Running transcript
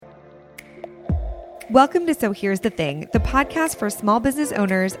Welcome to So Here's the Thing, the podcast for small business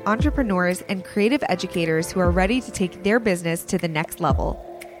owners, entrepreneurs, and creative educators who are ready to take their business to the next level.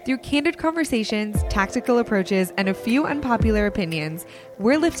 Through candid conversations, tactical approaches, and a few unpopular opinions,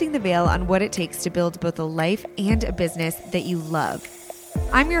 we're lifting the veil on what it takes to build both a life and a business that you love.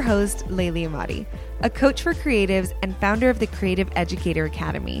 I'm your host, Layli Amati, a coach for creatives and founder of the Creative Educator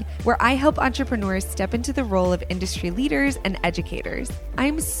Academy, where I help entrepreneurs step into the role of industry leaders and educators.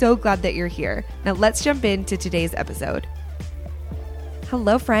 I'm so glad that you're here. Now let's jump into today's episode.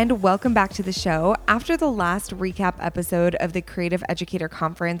 Hello, friend. Welcome back to the show. After the last recap episode of the Creative Educator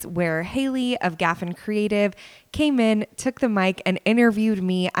Conference, where Haley of Gaffin Creative came in, took the mic, and interviewed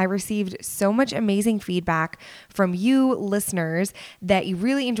me, I received so much amazing feedback from you listeners that you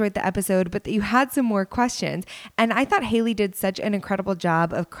really enjoyed the episode, but that you had some more questions. And I thought Haley did such an incredible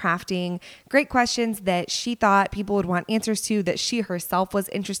job of crafting great questions that she thought people would want answers to, that she herself was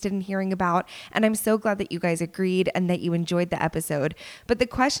interested in hearing about. And I'm so glad that you guys agreed and that you enjoyed the episode. But the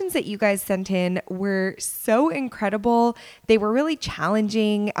questions that you guys sent in were so incredible. They were really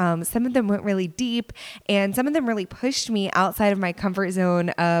challenging. Some of them went really deep, and some of them really pushed me outside of my comfort zone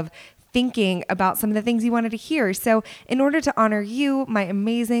of thinking about some of the things you wanted to hear. So in order to honor you, my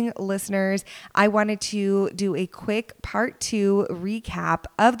amazing listeners, I wanted to do a quick part 2 recap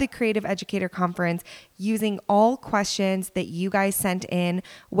of the Creative Educator Conference using all questions that you guys sent in,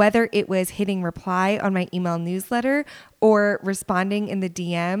 whether it was hitting reply on my email newsletter or responding in the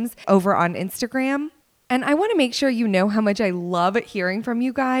DMs over on Instagram. And I want to make sure you know how much I love hearing from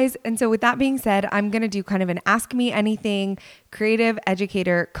you guys. And so with that being said, I'm going to do kind of an Ask Me Anything Creative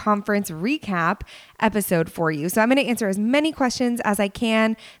Educator Conference recap episode for you. So I'm going to answer as many questions as I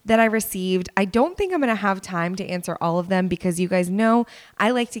can that I received. I don't think I'm going to have time to answer all of them because you guys know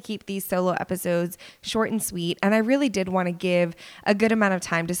I like to keep these solo episodes short and sweet. And I really did want to give a good amount of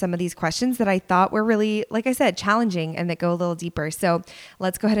time to some of these questions that I thought were really, like I said, challenging and that go a little deeper. So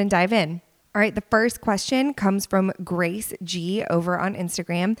let's go ahead and dive in. All right, the first question comes from Grace G over on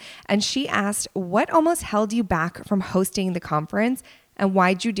Instagram, and she asked, what almost held you back from hosting the conference, and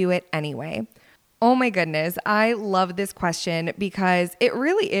why'd you do it anyway? Oh my goodness, I love this question because it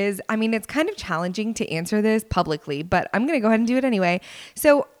really is, it's kind of challenging to answer this publicly, but I'm going to go ahead and do it anyway.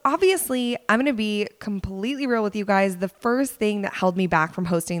 So obviously, I'm going to be completely real with you guys. The first thing that held me back from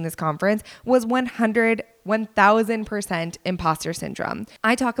hosting this conference was 1000% imposter syndrome.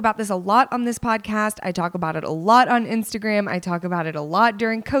 I talk about this a lot on this podcast. I talk about it a lot on Instagram. I talk about it a lot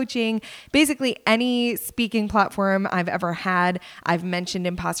during coaching. Basically, any speaking platform I've ever had, I've mentioned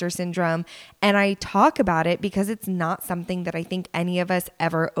imposter syndrome. And I talk about it because it's not something that I think any of us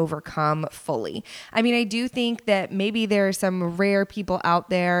ever overcome fully. I do think that maybe there are some rare people out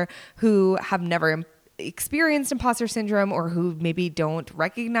there who have never experienced imposter syndrome, or who maybe don't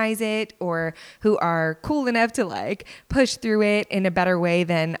recognize it, or who are cool enough to push through it in a better way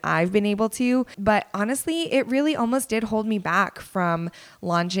than I've been able to. But honestly, it really almost did hold me back from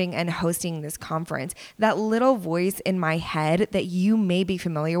launching and hosting this conference. That little voice in my head that you may be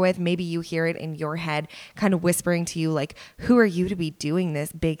familiar with, maybe you hear it in your head kind of whispering to you, who are you to be doing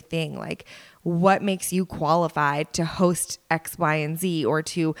this big thing? What makes you qualified to host X, Y, and Z, or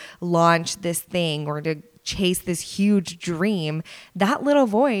to launch this thing, or to chase this huge dream? That little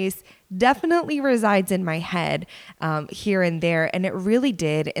voice definitely resides in my head here and there. And it really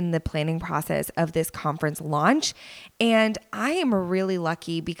did in the planning process of this conference launch. And I am really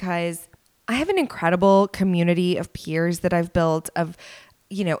lucky because I have an incredible community of peers that I've built, of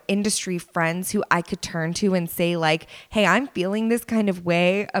industry friends who I could turn to and say hey, I'm feeling this kind of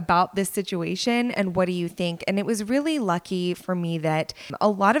way about this situation, and what do you think? And it was really lucky for me that a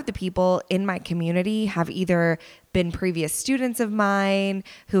lot of the people in my community have either been previous students of mine,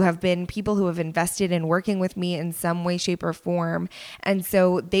 who have been people who have invested in working with me in some way, shape, or form. And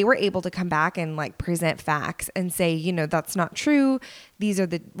so they were able to come back and present facts and say, that's not true. These are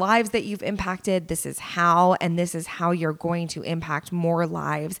the lives that you've impacted. This is how, and this is how you're going to impact more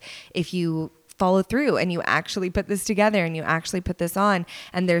lives if you follow through and you actually put this together and you actually put this on,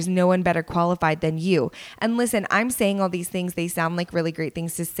 and there's no one better qualified than you. And listen, I'm saying all these things. They sound like really great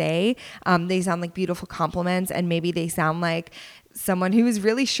things to say. They sound like beautiful compliments, and maybe they sound like someone who is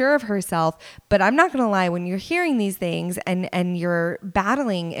really sure of herself. But I'm not going to lie, when you're hearing these things and you're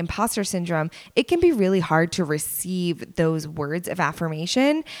battling imposter syndrome, it can be really hard to receive those words of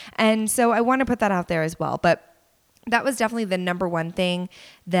affirmation. And so I want to put that out there as well. But that was definitely the number one thing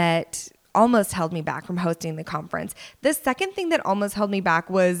that almost held me back from hosting the conference. The second thing that almost held me back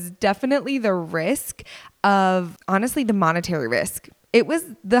was definitely the risk of, honestly, the monetary risk. It was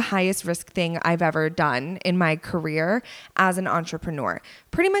the highest risk thing I've ever done in my career as an entrepreneur.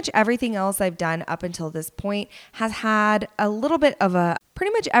 Pretty much everything else I've done up until this point has had a little bit of a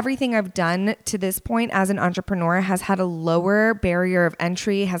pretty much everything I've done to this point as an entrepreneur has had a lower barrier of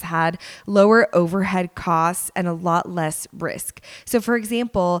entry, has had lower overhead costs, and a lot less risk. So for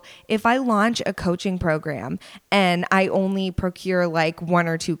example, if I launch a coaching program and I only procure like 1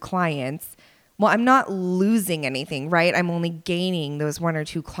 or 2 clients, well, I'm not losing anything, right? I'm only gaining those 1 or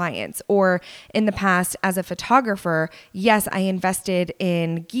 2 clients. Or in the past, as a photographer, yes, I invested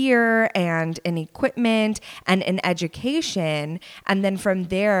in gear and in equipment and in education. And then from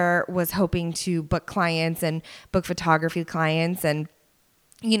there was hoping to book clients and book photography clients. And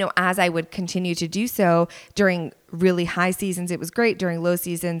as I would continue to do so during really high seasons, it was great. During low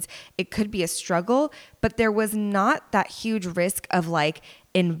seasons, it could be a struggle, but there was not that huge risk of like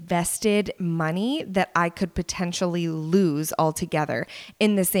invested money that I could potentially lose altogether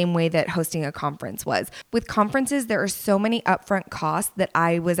in the same way that hosting a conference was. With conferences, there are so many upfront costs that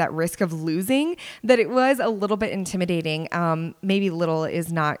I was at risk of losing that it was a little bit intimidating. Maybe little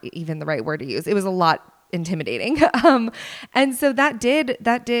is not even the right word to use. It was a lot intimidating. And so that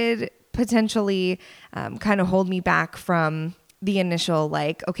did potentially kind of hold me back from the initial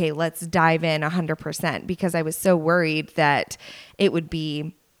like, okay, let's dive in 100%, because I was so worried that it would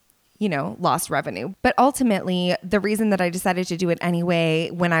be, lost revenue. But ultimately, the reason that I decided to do it anyway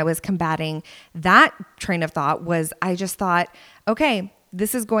when I was combating that train of thought was I just thought, okay,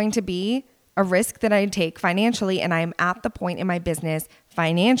 this is going to be a risk that I take financially, and I'm at the point in my business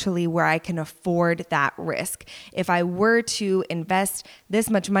financially where I can afford that risk. If I were to invest this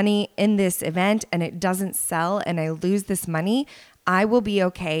much money in this event and it doesn't sell and I lose this money, I will be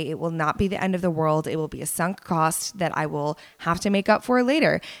okay. It will not be the end of the world. It will be a sunk cost that I will have to make up for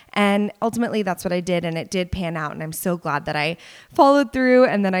later. And ultimately, that's what I did, and it did pan out. And I'm so glad that I followed through,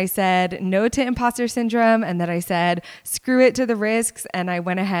 and then I said no to imposter syndrome, and that I said screw it to the risks, and I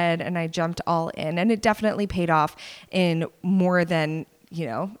went ahead and I jumped all in. And it definitely paid off in more than,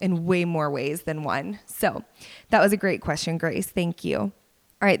 in way more ways than one. So that was a great question, Grace. Thank you.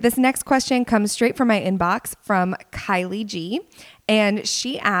 All right, this next question comes straight from my inbox from Kylie G. And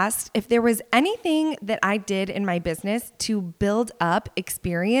she asked if there was anything that I did in my business to build up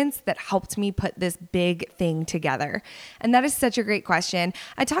experience that helped me put this big thing together. And that is such a great question.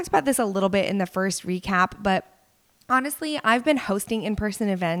 I talked about this a little bit in the first recap, but honestly, I've been hosting in-person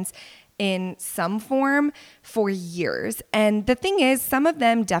events in some form for years. And the thing is, some of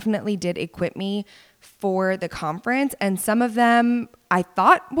them definitely did equip me for the conference, and some of them I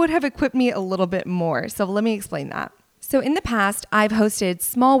thought would have equipped me a little bit more. So let me explain that. So in the past, I've hosted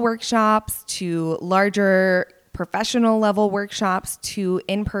small workshops to larger professional level workshops to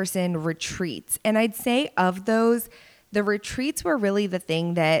in-person retreats. And I'd say of those, the retreats were really the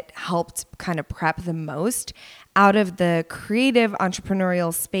thing that helped kind of prep the most out of the creative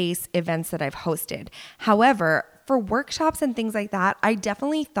entrepreneurial space events that I've hosted. However, for workshops and things like that, I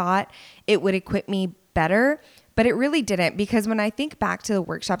definitely thought it would equip me better, but it really didn't, because when I think back to the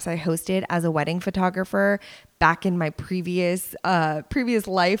workshops I hosted as a wedding photographer back in my previous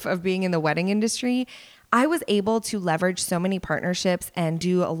life of being in the wedding industry, I was able to leverage so many partnerships and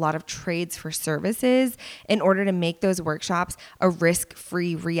do a lot of trades for services in order to make those workshops a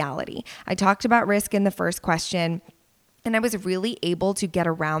risk-free reality. I talked about risk in the first question, and I was really able to get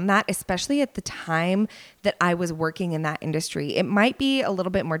around that, especially at the time that I was working in that industry. It might be a little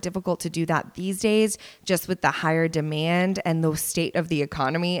bit more difficult to do that these days, just with the higher demand and the state of the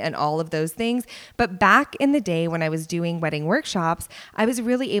economy and all of those things. But back in the day when I was doing wedding workshops, I was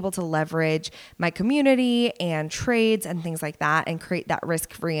really able to leverage my community and trades and things like that and create that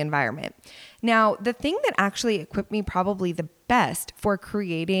risk-free environment. Now, the thing that actually equipped me probably the best for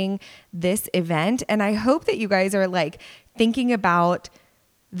creating this event, and I hope that you guys are like thinking about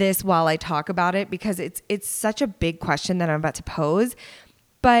this while I talk about it, because it's such a big question that I'm about to pose.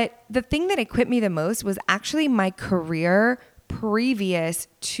 But the thing that equipped me the most was actually my career previous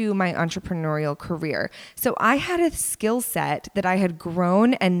to my entrepreneurial career. So I had a skill set that I had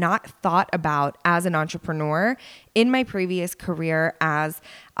grown and not thought about as an entrepreneur in my previous career as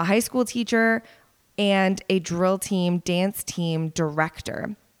a high school teacher and a drill team, dance team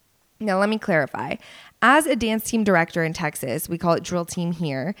director. Now, let me clarify. As a dance team director in Texas, we call it drill team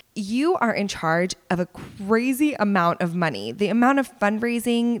here, you are in charge of a crazy amount of money. The amount of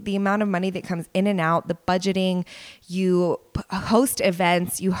fundraising, the amount of money that comes in and out, the budgeting, you host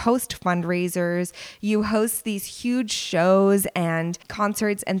events, you host fundraisers, you host these huge shows and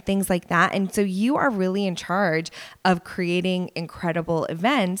concerts and things like that. And so you are really in charge of creating incredible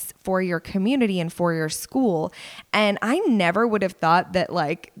events for your community and for your school. And I never would have thought that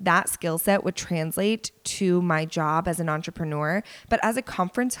like that skill set would translate to my job as an entrepreneur. But as a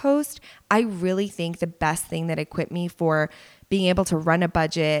conference host, I really think the best thing that equipped me for being able to run a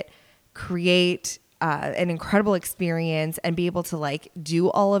budget, create an incredible experience, and be able to like do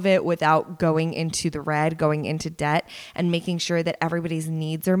all of it without going into the red, going into debt, and making sure that everybody's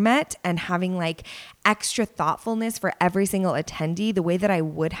needs are met, and having like extra thoughtfulness for every single attendee, the way that I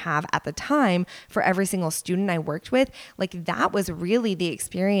would have at the time for every single student I worked with. Like that was really the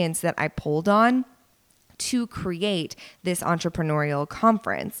experience that I pulled on to create this entrepreneurial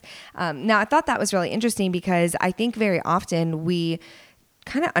conference. Now, I thought that was really interesting because I think very often we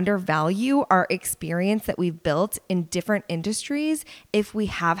kind of undervalue our experience that we've built in different industries if we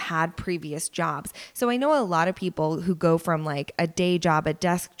have had previous jobs. So I know a lot of people who go from like a day job, a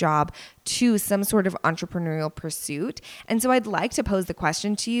desk job, to some sort of entrepreneurial pursuit. And so I'd like to pose the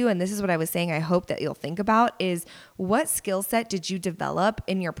question to you, and this is what I was saying I hope that you'll think about, is what skill set did you develop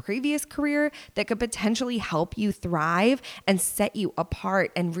in your previous career that could potentially help you thrive and set you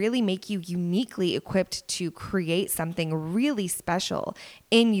apart and really make you uniquely equipped to create something really special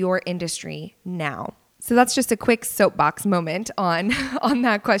in your industry now? So that's just a quick soapbox moment on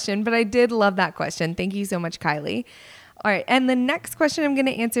that question, but I did love that question. Thank you so much, Kylie. All right, and the next question I'm going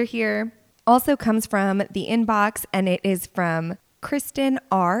to answer here also comes from the inbox, and it is from Kristen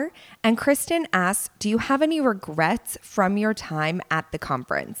R. And Kristen asks, do you have any regrets from your time at the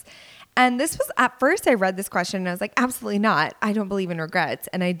conference? And this was, at first I read this question and I was like, absolutely not. I don't believe in regrets.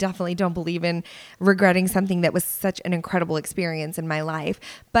 And I definitely don't believe in regretting something that was such an incredible experience in my life.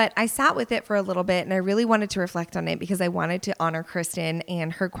 But I sat with it for a little bit and I really wanted to reflect on it because I wanted to honor Kristen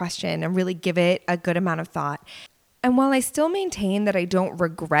and her question and really give it a good amount of thought. And while I still maintain that I don't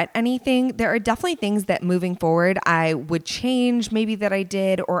regret anything, there are definitely things that moving forward I would change, maybe that I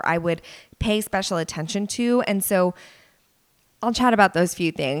did, or I would pay special attention to. And so I'll chat about those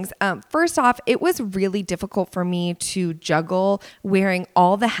few things. First off, it was really difficult for me to juggle wearing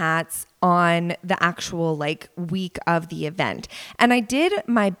all the hats on the actual like week of the event. And I did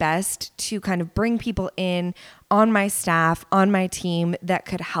my best to kind of bring people in on my staff, on my team that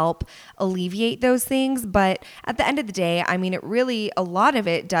could help alleviate those things. But at the end of the day, I mean, a lot of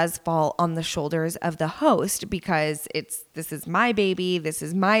it does fall on the shoulders of the host because this is my baby. This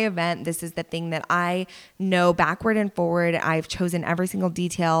is my event. This is the thing that I know backward and forward. I've chosen every single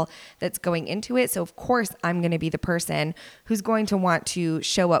detail that's going into it. So of course I'm going to be the person who's going to want to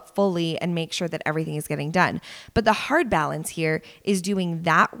show up fully and make sure that everything is getting done. But the hard balance here is doing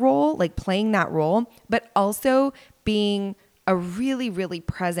that role, like playing that role, but also being a really, really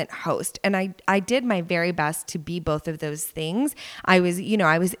present host. And I did my very best to be both of those things. I was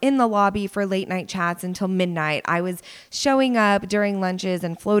in the lobby for late night chats until midnight. I was showing up during lunches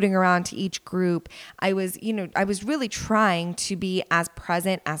and floating around to each group. I was really trying to be as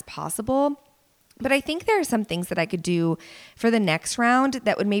present as possible. But I think there are some things that I could do for the next round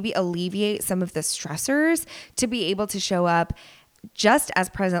that would maybe alleviate some of the stressors to be able to show up just as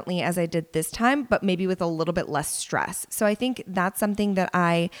presently as I did this time, but maybe with a little bit less stress. So I think that's something that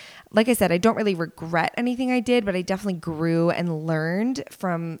like I said, I don't really regret anything I did, but I definitely grew and learned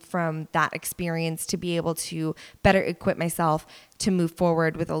from that experience to be able to better equip myself to move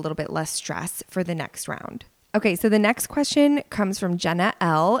forward with a little bit less stress for the next round. Okay, so the next question comes from Jenna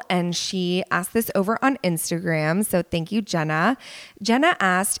L, and she asked this over on Instagram. So thank you, Jenna. Jenna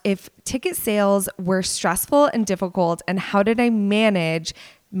asked if ticket sales were stressful and difficult, and how did I manage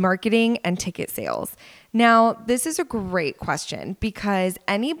marketing and ticket sales? Now, this is a great question because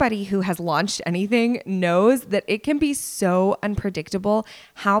anybody who has launched anything knows that it can be so unpredictable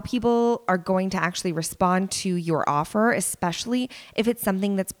how people are going to actually respond to your offer, especially if it's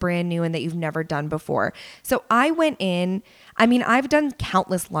something that's brand new and that you've never done before. So I've done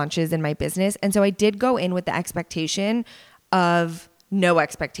countless launches in my business. And so I did go in with the expectation of no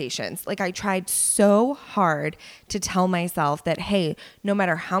expectations. Like I tried so hard to tell myself that, hey, no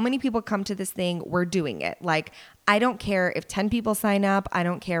matter how many people come to this thing, we're doing it. Like, I don't care if 10 people sign up. I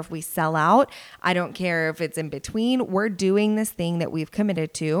don't care if we sell out. I don't care if it's in between. We're doing this thing that we've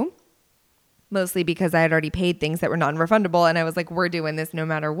committed to. Mostly because I had already paid things that were non-refundable. And I was like, we're doing this no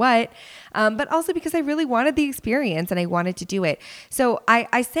matter what. But also because I really wanted the experience and I wanted to do it. So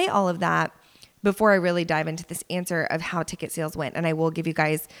I say all of that before I really dive into this answer of how ticket sales went, and I will give you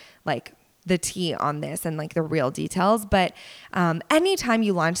guys like the tea on this and like the real details. But anytime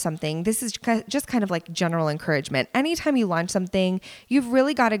you launch something, this is just kind of like general encouragement. Anytime you launch something, you've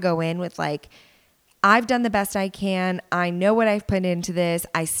really got to go in with like, I've done the best I can. I know what I've put into this.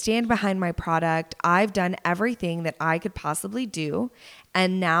 I stand behind my product. I've done everything that I could possibly do.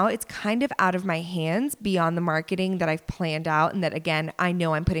 And now it's kind of out of my hands beyond the marketing that I've planned out. And that, again, I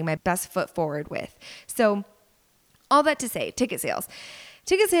know I'm putting my best foot forward with. So all that to say, ticket sales.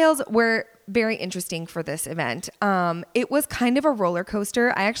 Ticket sales were very interesting for this event. It was kind of a roller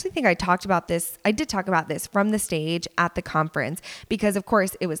coaster. I actually think I talked about this. I did talk about this from the stage at the conference because, of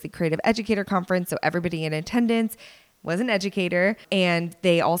course, it was the Creative Educator Conference. So everybody in attendance was an educator, and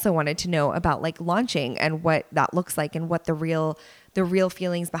they also wanted to know about like launching and what that looks like and what the real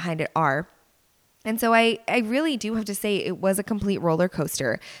feelings behind it are. And so I really do have to say it was a complete roller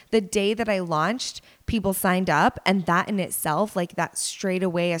coaster. The day that I launched, people signed up, and that in itself, like that straight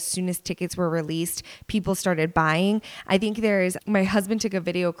away, as soon as tickets were released, people started buying. I think my husband took a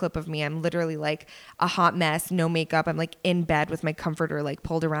video clip of me. I'm literally like a hot mess, no makeup. I'm like in bed with my comforter like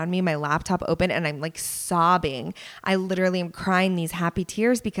pulled around me, my laptop open, and I'm like sobbing. I literally am crying these happy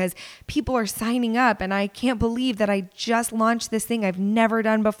tears because people are signing up, and I can't believe that I just launched this thing I've never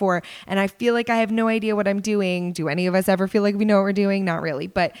done before. And I feel like I have no idea what I'm doing. Do any of us ever feel like we know what we're doing? Not really.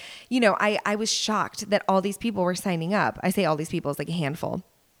 But I was shocked that all these people were signing up. I say all these people, it's like a handful.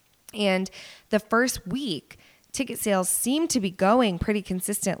 And the first week, ticket sales seemed to be going pretty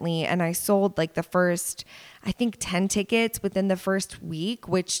consistently. And I sold like the first, I think 10 tickets within the first week,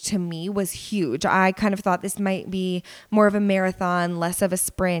 which to me was huge. I kind of thought this might be more of a marathon, less of a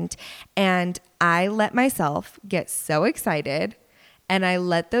sprint. And I let myself get so excited, and I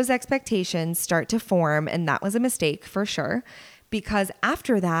let those expectations start to form. And that was a mistake for sure, because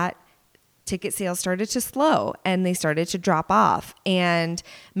after that, ticket sales started to slow and they started to drop off. And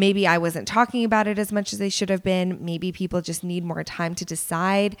maybe I wasn't talking about it as much as they should have been. Maybe people just need more time to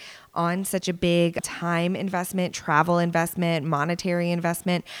decide on such a big time investment, travel investment, monetary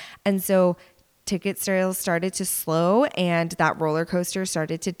investment. And so ticket sales started to slow, and that roller coaster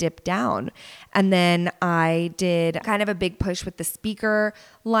started to dip down. And then I did kind of a big push with the speaker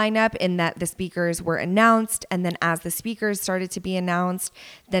lineup, in that the speakers were announced. And then as the speakers started to be announced,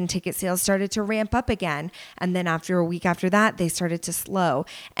 then ticket sales started to ramp up again. And then after a week after that, they started to slow.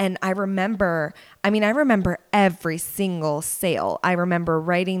 And I remember every single sale. I remember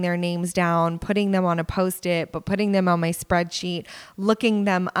writing their names down, putting them on a Post-it, but putting them on my spreadsheet, looking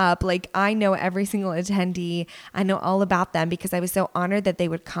them up. Like, I know every single attendee. I know all about them because I was so honored that they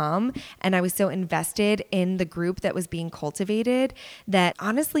would come, and I was so invested in the group that was being cultivated that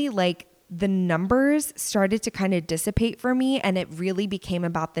honestly, like, the numbers started to kind of dissipate for me, and it really became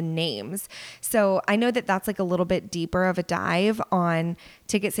about the names. So I know that that's like a little bit deeper of a dive on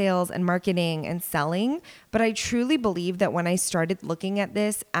ticket sales and marketing and selling, but I truly believe that when I started looking at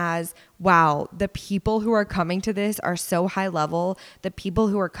this as, wow, the people who are coming to this are so high level, the people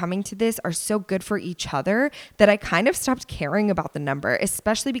who are coming to this are so good for each other, that I kind of stopped caring about the number,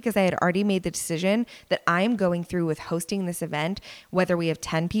 especially because I had already made the decision that I am going through with hosting this event, whether we have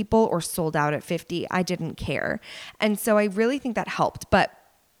 10 people or sold out at 50, I didn't care. And so I really think that helped. But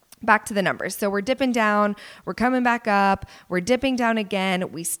back to the numbers. So we're dipping down, we're coming back up, we're dipping down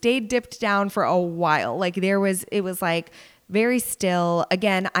again. We stayed dipped down for a while. Like it was like very still.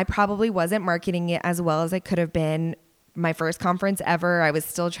 Again, I probably wasn't marketing it as well as I could have been. My first conference ever. I was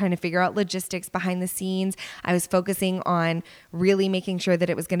still trying to figure out logistics behind the scenes. I was focusing on really making sure that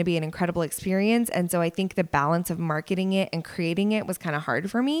it was going to be an incredible experience. And so I think the balance of marketing it and creating it was kind of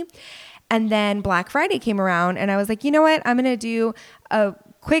hard for me. And then Black Friday came around, and I was like, you know what? I'm going to do a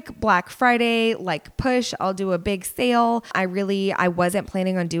quick Black Friday like push. I'll do a big sale. I wasn't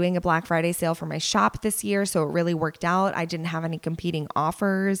planning on doing a Black Friday sale for my shop this year, so it really worked out. I didn't have any competing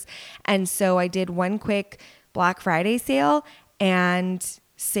offers. And so I did one quick Black Friday sale, and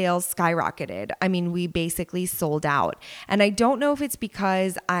sales skyrocketed. I mean, we basically sold out. And I don't know if it's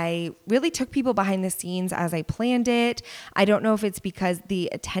because I really took people behind the scenes as I planned it. I don't know if it's because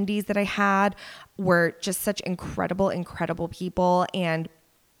the attendees that I had were just such incredible people, and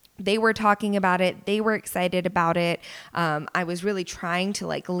they were talking about it. They were excited about it. I was really trying to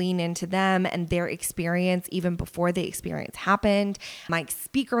like lean into them and their experience even before the experience happened. My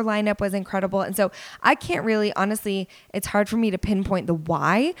speaker lineup was incredible. And so I can't really, honestly, it's hard for me to pinpoint the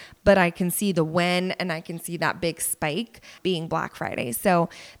why, but I can see the when, and I can see that big spike being Black Friday. So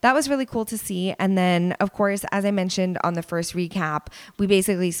that was really cool to see. And then of course, as I mentioned on the first recap, we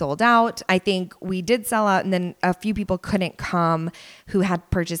basically sold out. I think we did sell out, and then a few people couldn't come who had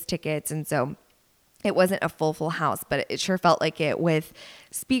purchased tickets. And so it wasn't a full house, but it sure felt like it with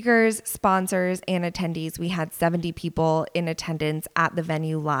speakers, sponsors, and attendees. We had 70 people in attendance at the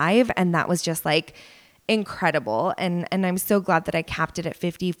venue live, and that was just like incredible. And I'm so glad that I capped it at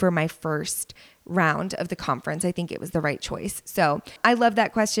 50 for my first round of the conference. I think it was the right choice. So I love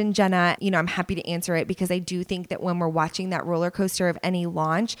that question, Jenna. I'm happy to answer it because I do think that when we're watching that roller coaster of any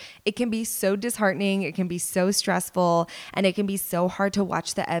launch, it can be so disheartening, it can be so stressful, and it can be so hard to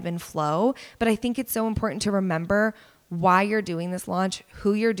watch the ebb and flow. But I think it's so important to remember why you're doing this launch,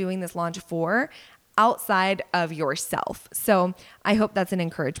 who you're doing this launch for, outside of yourself. So I hope that's an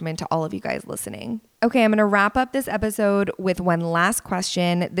encouragement to all of you guys listening. Okay, I'm going to wrap up this episode with one last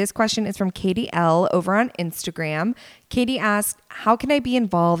question. This question is from Katie L. over on Instagram. Katie asked, how can I be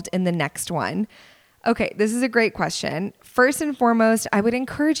involved in the next one? Okay, this is a great question. First and foremost, I would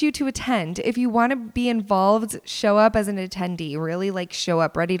encourage you to attend. If you want to be involved, show up as an attendee. Really show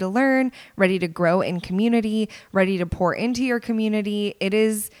up ready to learn, ready to grow in community, ready to pour into your community. It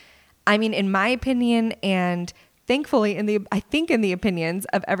is, in my opinion, and thankfully in the opinions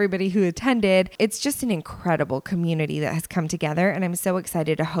of everybody who attended, it's just an incredible community that has come together, and I'm so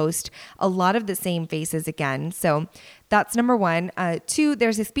excited to host a lot of the same faces again. So that's number one. Two,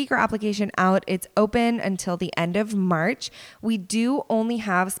 there's a speaker application out. It's open until the end of March. We do only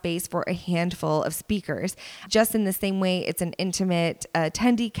have space for a handful of speakers. Just in the same way, it's an intimate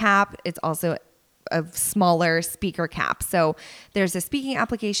attendee cap. It's also a smaller speaker cap. So there's a speaking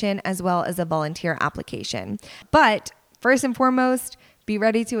application as well as a volunteer application. But first and foremost, be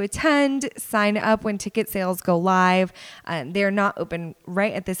ready to attend, sign up when ticket sales go live. They're not open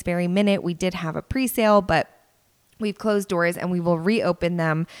right at this very minute. We did have a pre-sale, but we've closed doors and we will reopen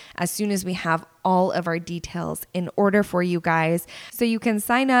them as soon as we have all of our details in order for you guys. So you can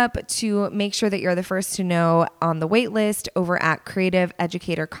sign up to make sure that you're the first to know on the wait list over at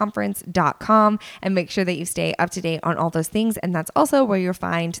creativeeducatorconference.com and make sure that you stay up to date on all those things. And that's also where you'll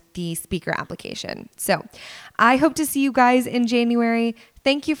find the speaker application. So I hope to see you guys in January.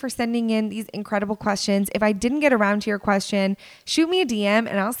 Thank you for sending in these incredible questions. If I didn't get around to your question, shoot me a DM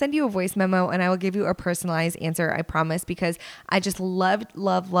and I'll send you a voice memo and I will give you a personalized answer, I promise, because I just love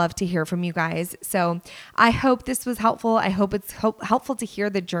to hear from you guys. So I hope this was helpful. I hope it's helpful to hear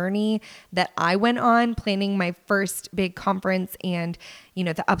the journey that I went on planning my first big conference and,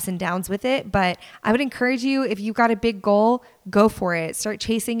 the ups and downs with it. But I would encourage you, if you've got a big goal, go for it. Start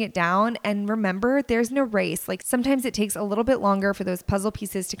chasing it down. And remember, there's no race. Sometimes it takes a little bit longer for those puzzle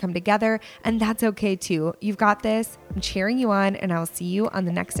pieces to come together, and that's okay too. You've got this. I'm cheering you on, and I'll see you on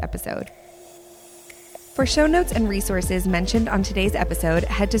the next episode. For show notes and resources mentioned on today's episode,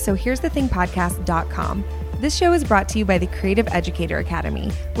 head to sohere'sthethingpodcast.com. This show is brought to you by the Creative Educator Academy,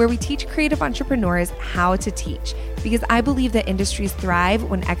 where we teach creative entrepreneurs how to teach, because I believe that industries thrive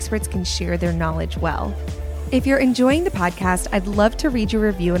when experts can share their knowledge well. If you're enjoying the podcast, I'd love to read your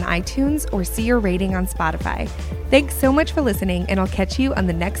review on iTunes or see your rating on Spotify. Thanks so much for listening, and I'll catch you on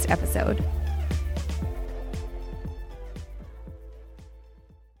the next episode.